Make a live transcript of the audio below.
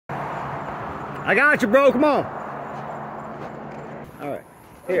I got you, bro. Come on. All right.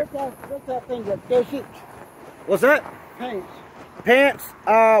 Here. What's that thing that does it? What's that? Pants. Pants?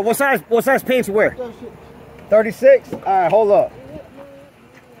 What size pants you wear? 36. 36? All right, hold up.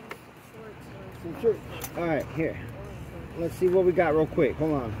 Some shirts. All right, here. Let's see what we got real quick.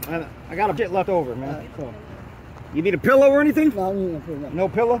 Hold on. I got a bit left over, man. So, you need a pillow or anything? No, I need no pillow. No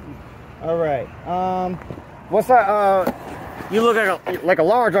pillow? All right. What's that? You look like a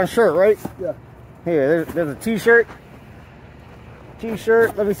large on shirt, right? Yeah. Here, there's a t-shirt.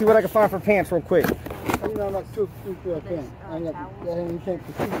 T-shirt. Let me see what I can find for pants real quick. You know, like two pair of pants. I ain't got anything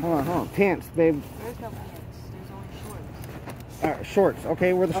for two. Hold on. Pants, babe. There's no pants. There's only shorts. All right, shorts.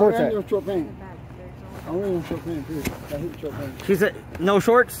 Okay, where the shorts at? I ain't short pants. I'm wearing short pants, too. I hate short pants. She said no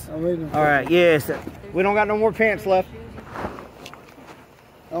shorts? I'm wearing short All right, yes. We don't got no more pants left.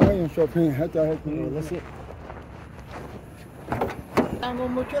 I'm wearing short pants. I thought I had to. Let's see. I'm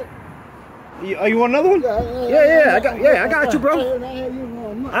gonna look at. You want another one? Yeah, I got you, bro.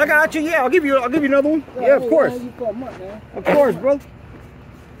 I got you. Yeah, I'll give you another one. Yeah, of course. Of course, bro.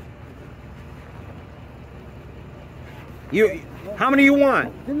 How many you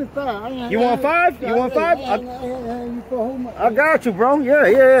want? Give me 5. You want 5? You want 5? I got you, bro. Yeah.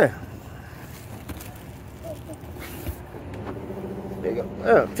 There you go.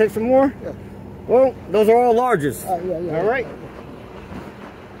 Yeah, take some more. Yeah. Well, those are all larges. Yeah. All right.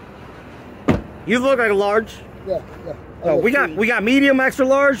 You look like a large. Yeah. Oh, we got medium, extra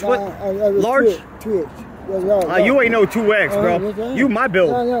large. What? Large? 2X. You ain't no 2X, bro. You my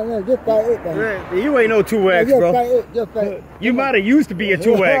build. No, just 5'8". You ain't no 2X, bro. Just 5'8". You might have used to be a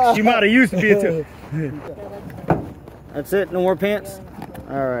 2X. You might have used to be a 2. That's it. No more pants.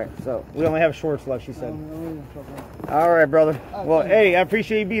 All right. So we only have shorts left. She said. All right, brother. Well, hey, I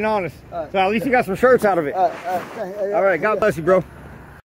appreciate you being honest. So at least you got some shirts out of it. All right. God bless you, bro.